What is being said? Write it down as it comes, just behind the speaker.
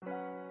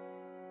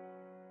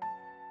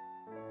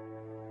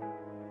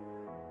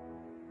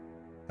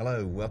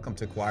Hello, welcome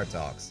to Choir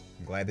Talks.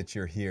 I'm glad that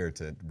you're here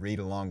to read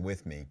along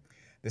with me.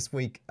 This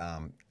week,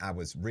 I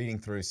was reading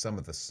through some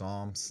of the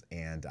Psalms,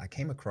 and I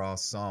came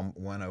across Psalm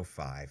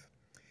 105,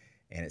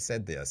 and it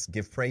said this: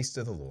 "Give praise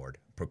to the Lord,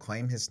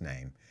 proclaim His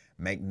name,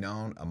 make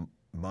known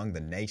among the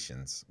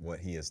nations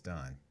what He has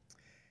done."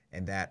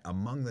 And that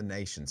 "among the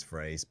nations"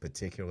 phrase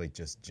particularly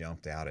just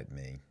jumped out at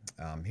me.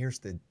 Here's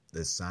the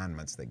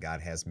assignments that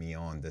God has me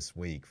on this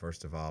week.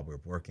 First of all,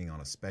 we're working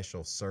on a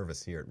special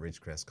service here at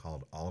Ridgecrest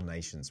called All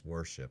Nations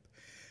Worship,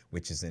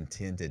 which is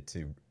intended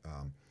to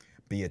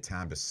be a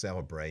time to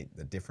celebrate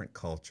the different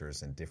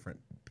cultures and different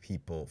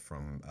people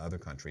from other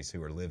countries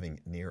who are living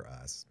near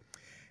us.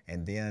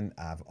 And then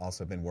I've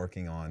also been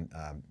working on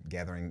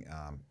gathering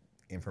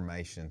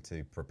information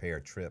to prepare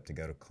a trip to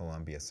go to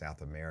Colombia,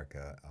 South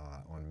America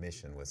on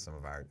mission with some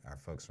of our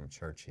folks from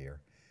church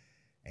here.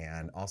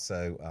 And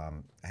also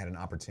I had an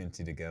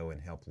opportunity to go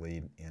and help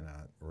lead in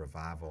a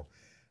revival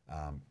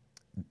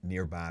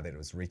nearby that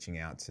was reaching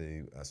out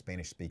to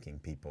Spanish-speaking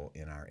people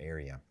in our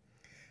area.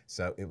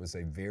 So it was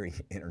a very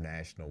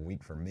international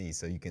week for me.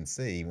 So you can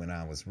see when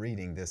I was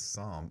reading this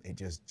psalm, it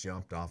just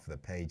jumped off the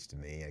page to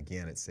me.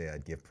 Again, it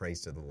said, "Give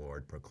praise to the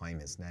Lord, proclaim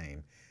His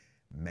name,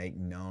 make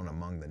known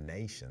among the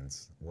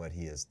nations what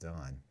He has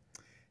done."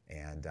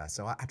 And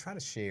so I try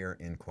to share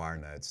in choir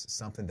notes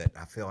something that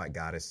I feel like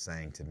God is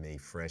saying to me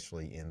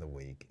freshly in the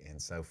week.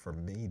 And so for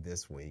me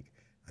this week,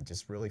 I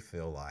just really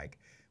feel like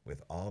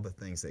with all the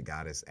things that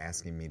God is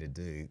asking me to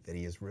do, that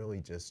He is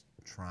really just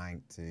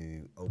trying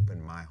to open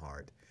my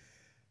heart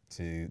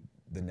to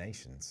the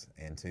nations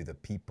and to the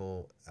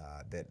people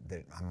that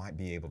I might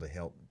be able to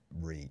help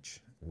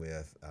reach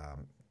with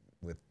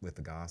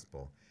the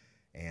gospel.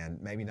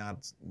 And maybe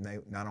not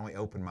only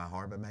open my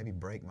heart, but maybe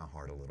break my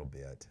heart a little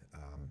bit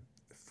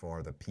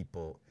for the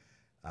people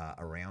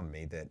around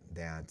me that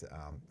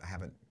I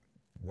haven't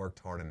worked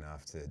hard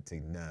enough to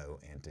know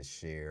and to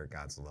share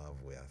God's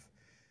love with.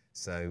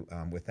 So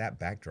with that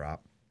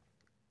backdrop,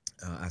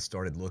 I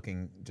started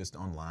looking just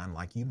online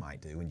like you might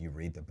do when you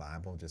read the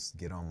Bible. Just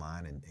get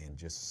online and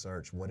just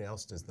search, what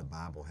else does the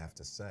Bible have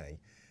to say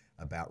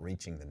about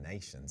reaching the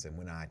nations? And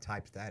when I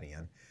typed that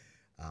in,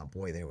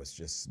 boy, there was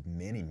just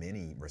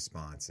many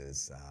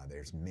responses.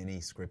 There's many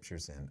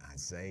scriptures in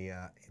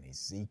Isaiah and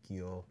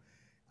Ezekiel,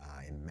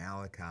 in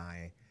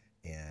Malachi,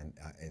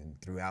 and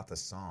throughout the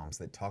Psalms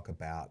that talk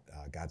about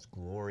God's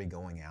glory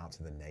going out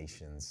to the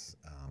nations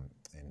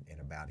and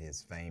about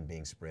His fame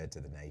being spread to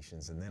the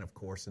nations. And then, of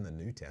course, in the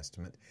New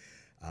Testament,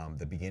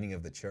 the beginning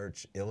of the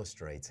church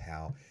illustrates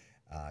how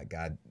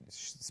God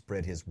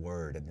spread His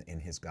word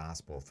and His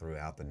gospel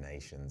throughout the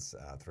nations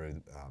through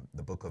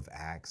the book of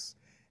Acts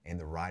and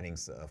the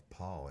writings of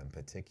Paul in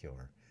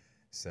particular.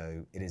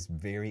 So it is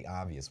very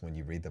obvious when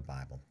you read the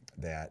Bible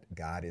that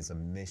God is a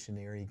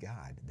missionary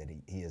God, that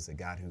He is a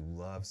God who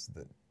loves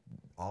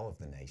all of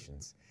the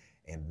nations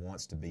and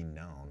wants to be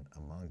known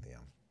among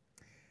them.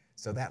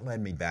 So that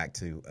led me back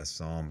to a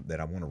psalm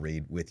that I want to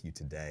read with you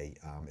today.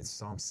 It's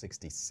Psalm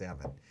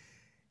 67.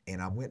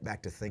 And I went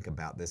back to think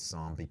about this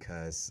psalm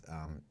because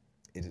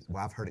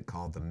I've heard it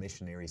called the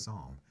missionary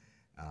psalm.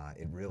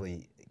 It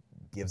really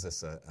gives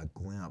us a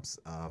glimpse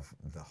of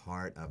the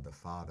heart of the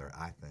Father,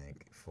 I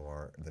think,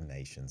 for the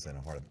nations, and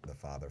a heart of the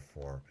Father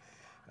for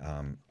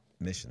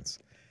missions.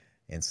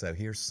 And so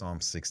here's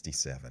Psalm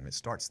 67. It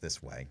starts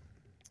this way: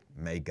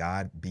 "May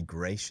God be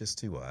gracious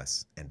to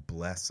us and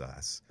bless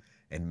us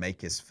and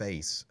make His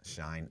face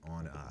shine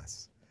on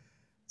us."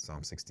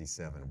 Psalm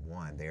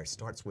 67:1 there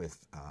starts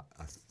with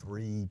a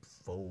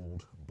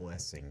threefold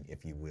blessing,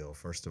 if you will.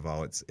 First of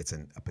all, it's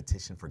a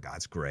petition for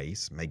God's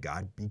grace. May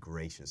God be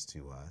gracious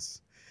to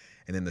us.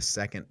 And then the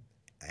second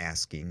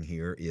asking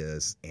here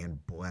is,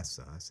 and bless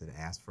us. It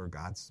asks for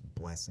God's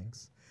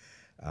blessings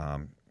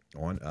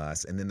on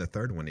us. And then the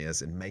third one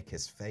is, and make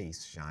His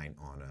face shine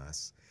on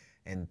us.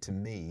 And to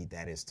me,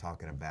 that is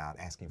talking about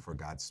asking for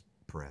God's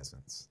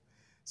presence.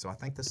 So I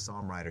think the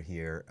psalm writer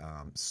here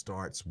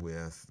starts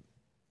with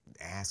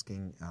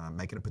asking,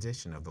 making a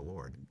petition of the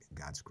Lord,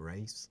 God's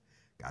grace,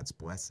 God's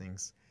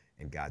blessings,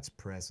 and God's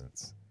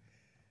presence.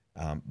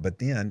 But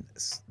then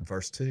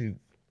verse 2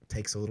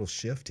 takes a little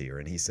shift here,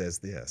 and he says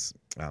this,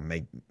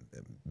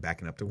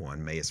 backing up to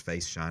 1, "May His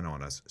face shine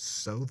on us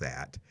so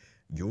that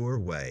your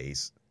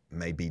ways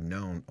may be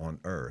known on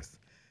earth,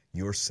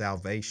 your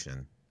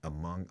salvation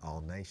among all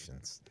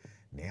nations."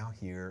 Now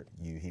here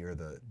you hear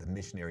the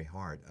missionary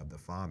heart of the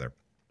Father.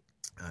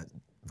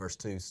 Verse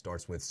 2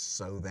 starts with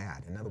 "so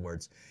that." In other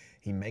words,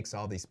 he makes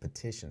all these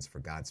petitions for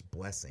God's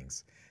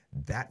blessings.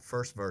 That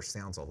first verse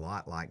sounds a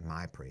lot like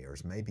my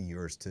prayers, maybe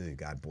yours too.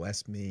 God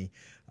bless me,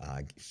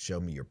 show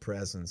me your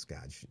presence,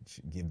 God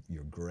give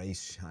your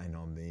grace shine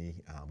on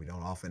me. We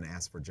don't often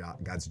ask for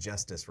God's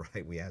justice,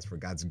 right? We ask for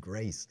God's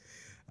grace,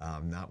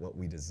 not what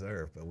we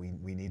deserve, but we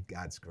need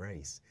God's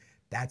grace.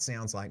 That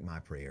sounds like my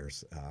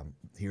prayers.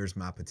 Here's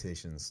my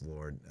petitions,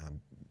 Lord.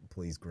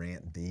 Please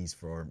grant these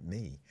for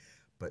me.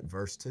 But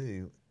verse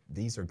 2,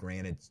 these are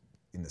granted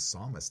in the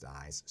psalmist's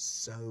eyes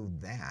so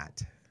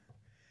that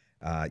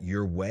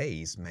your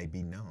ways may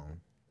be known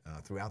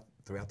throughout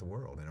the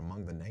world and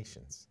among the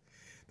nations.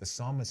 The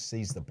psalmist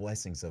sees the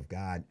blessings of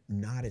God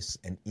not as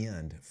an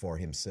end for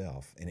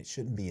himself, and it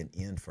shouldn't be an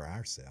end for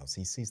ourselves.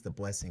 He sees the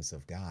blessings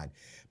of God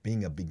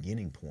being a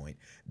beginning point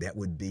that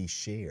would be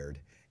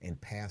shared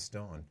and passed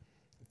on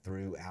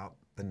throughout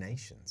the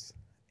nations.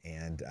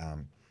 And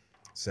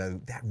so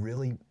that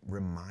really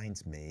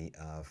reminds me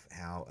of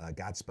how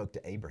God spoke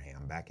to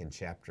Abraham back in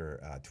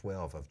chapter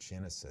 12 of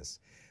Genesis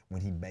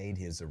when he made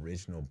his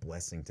original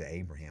blessing to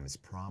Abraham, his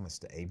promise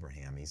to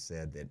Abraham. He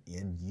said that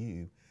in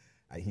you,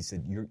 he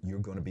said, you're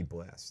going to be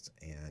blessed,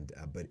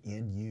 but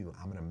in you,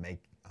 I'm going to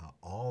make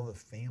all the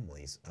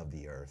families of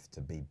the earth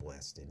to be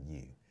blessed in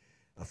you.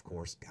 Of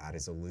course, God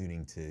is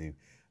alluding to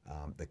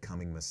the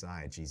coming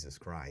Messiah, Jesus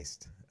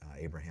Christ.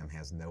 Abraham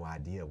has no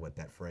idea what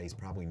that phrase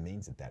probably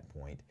means at that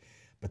point.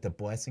 But the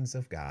blessings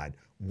of God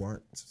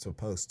weren't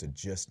supposed to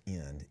just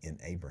end in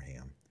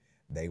Abraham.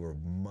 They were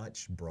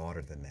much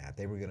broader than that.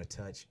 They were going to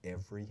touch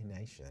every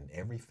nation,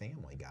 every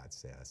family, God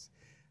says,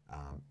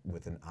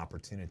 with an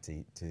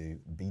opportunity to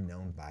be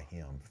known by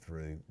him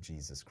through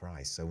Jesus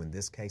Christ. So in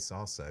this case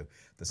also,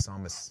 the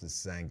psalmist is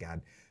saying,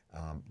 God,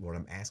 Lord,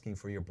 I'm asking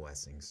for your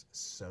blessings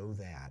so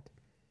that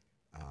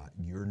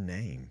your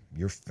name,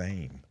 your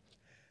fame,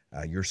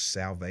 your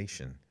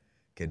salvation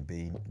can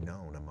be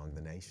known among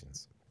the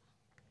nations.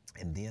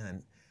 And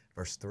then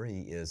verse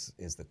 3 is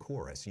the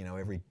chorus. You know,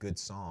 every good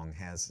song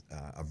has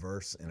a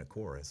verse and a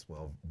chorus.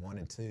 Well, 1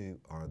 and 2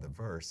 are the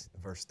verse.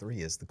 Verse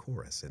 3 is the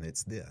chorus, and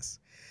it's this.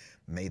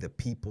 May the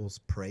peoples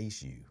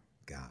praise you,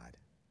 God.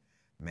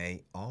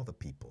 May all the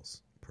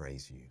peoples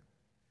praise you.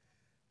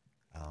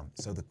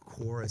 So the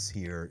chorus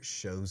here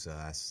shows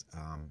us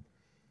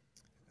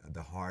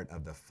the heart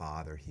of the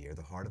Father here,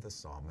 the heart of the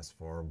psalmist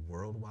for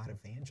worldwide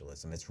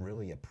evangelism. It's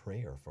really a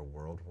prayer for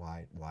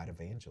worldwide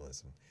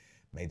evangelism.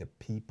 May the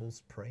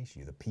peoples praise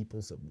you. The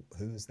peoples of,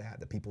 who is that?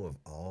 The people of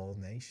all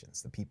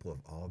nations, the people of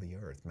all the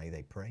earth. May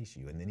they praise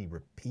you. And then he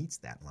repeats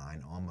that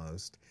line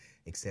almost,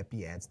 except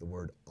he adds the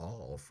word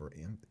all for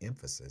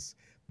emphasis.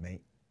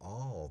 May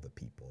all the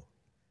people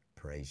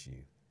praise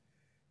you.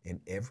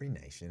 In every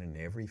nation, in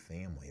every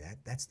family,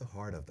 that's the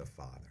heart of the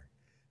Father.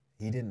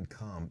 He didn't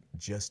come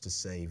just to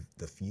save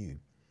the few.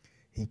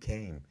 He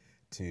came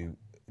to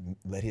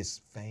let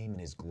his fame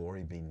and his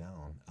glory be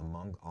known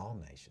among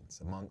all nations,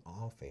 among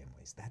all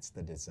families. That's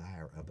the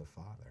desire of the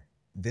Father.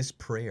 This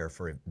prayer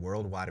for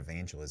worldwide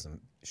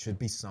evangelism should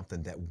be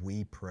something that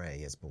we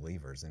pray as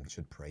believers and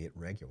should pray it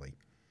regularly.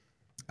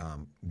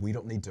 We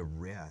don't need to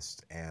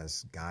rest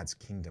as God's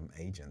kingdom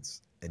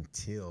agents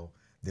until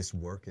this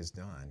work is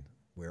done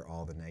where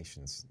all the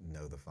nations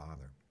know the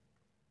Father.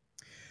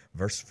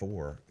 Verse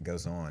 4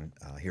 goes on.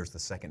 Here's the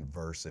second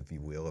verse, if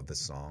you will, of the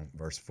song.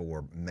 Verse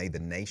 4, may the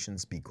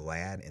nations be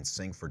glad and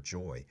sing for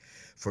joy,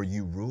 for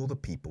you rule the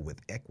people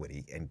with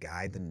equity and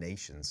guide the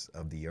nations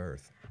of the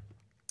earth.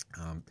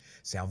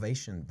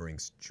 Salvation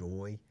brings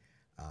joy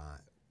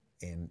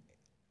and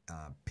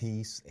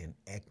peace and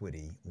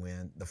equity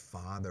when the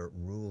Father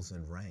rules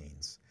and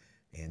reigns.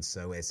 And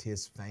so as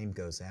his fame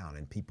goes out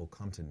and people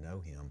come to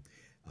know him,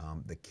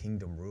 the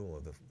kingdom rule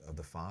of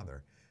the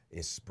Father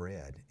is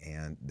spread,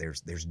 and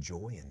there's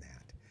joy in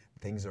that.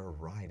 Things are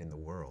right in the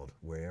world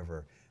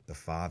wherever the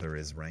Father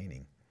is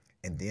reigning.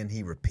 And then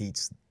he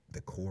repeats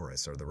the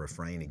chorus or the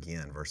refrain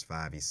again. Verse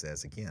 5, he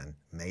says again,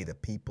 may the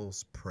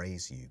peoples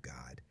praise you,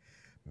 God.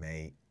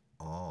 May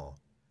all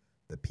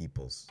the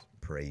peoples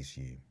praise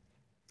you.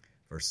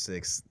 Verse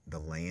 6, the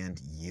land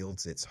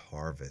yields its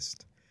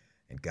harvest,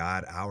 and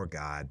God, our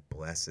God,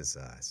 blesses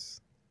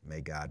us.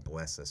 May God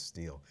bless us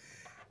still.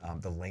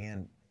 The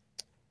land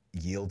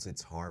yields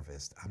its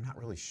harvest. I'm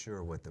not really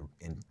sure what the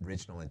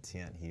original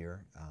intent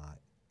here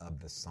of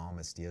the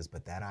psalmist is,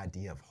 but that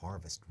idea of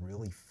harvest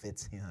really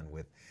fits in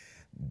with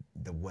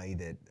the way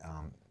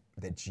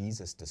that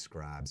Jesus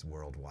describes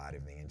worldwide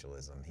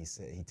evangelism.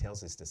 He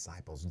tells his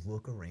disciples,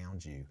 look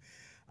around you.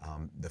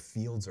 The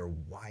fields are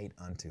white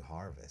unto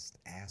harvest.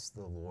 Ask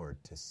the Lord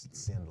to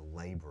send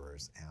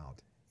laborers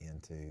out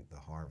into the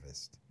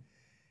harvest.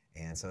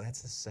 And so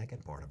that's the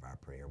second part of our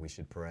prayer. We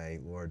should pray,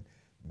 Lord,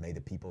 may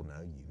the people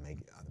know you. May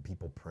the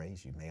people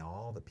praise you. May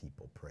all the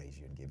people praise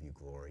you and give you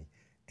glory.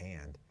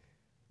 And,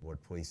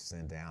 Lord, please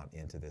send out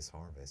into this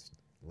harvest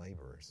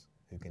laborers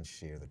who can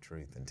share the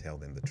truth and tell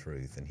them the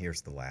truth. And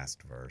here's the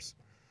last verse.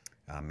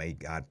 May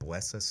God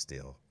bless us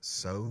still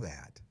so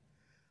that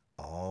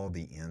all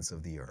the ends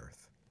of the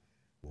earth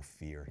will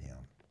fear him.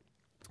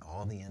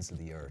 All the ends of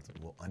the earth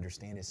will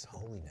understand his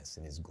holiness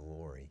and his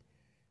glory,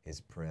 his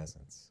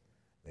presence.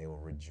 They will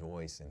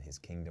rejoice in his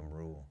kingdom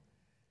rule,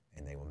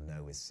 and they will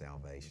know his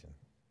salvation.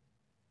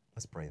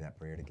 Let's pray that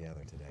prayer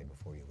together today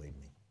before you leave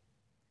me.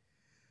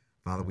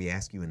 Father, we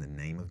ask you in the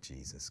name of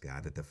Jesus,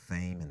 God, that the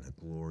fame and the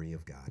glory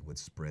of God would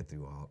spread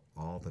through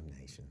all the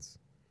nations.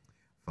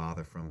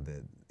 Father, from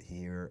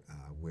here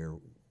where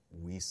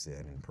we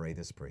sit and pray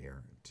this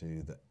prayer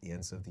to the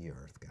ends of the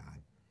earth,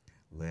 God,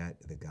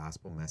 let the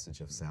gospel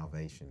message of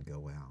salvation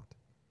go out.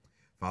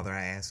 Father,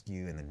 I ask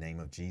you in the name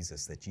of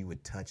Jesus that you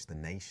would touch the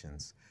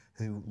nations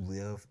who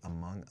live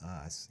among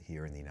us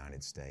here in the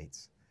United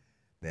States.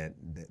 that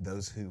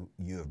those who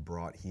you have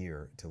brought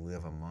here to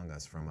live among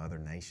us from other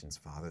nations,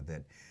 Father,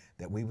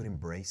 that we would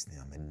embrace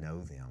them and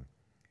know them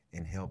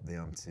and help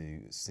them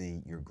to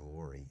see your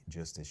glory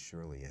just as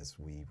surely as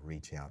we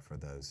reach out for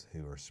those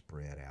who are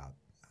spread out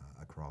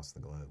across the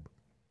globe.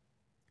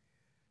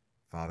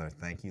 Father,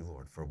 thank you,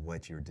 Lord, for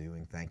what you're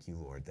doing. Thank you,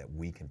 Lord, that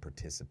we can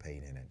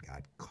participate in it.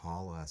 God,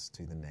 call us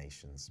to the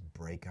nations.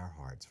 Break our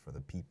hearts for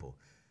the people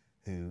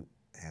who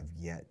have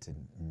yet to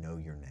know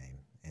your name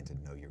and to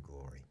know your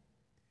glory.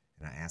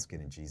 And I ask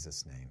it in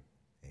Jesus' name.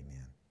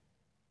 Amen.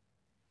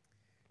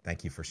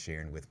 Thank you for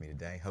sharing with me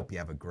today. Hope you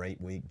have a great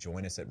week.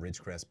 Join us at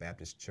Ridgecrest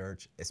Baptist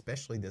Church,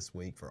 especially this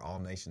week for All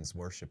Nations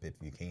Worship if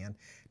you can,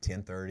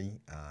 10:30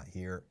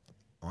 here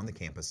on the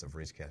campus of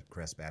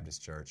Ridgecrest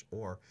Baptist Church,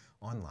 or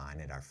online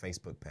at our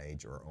Facebook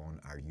page or on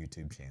our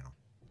YouTube channel.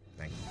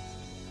 Thank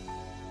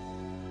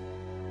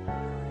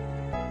you.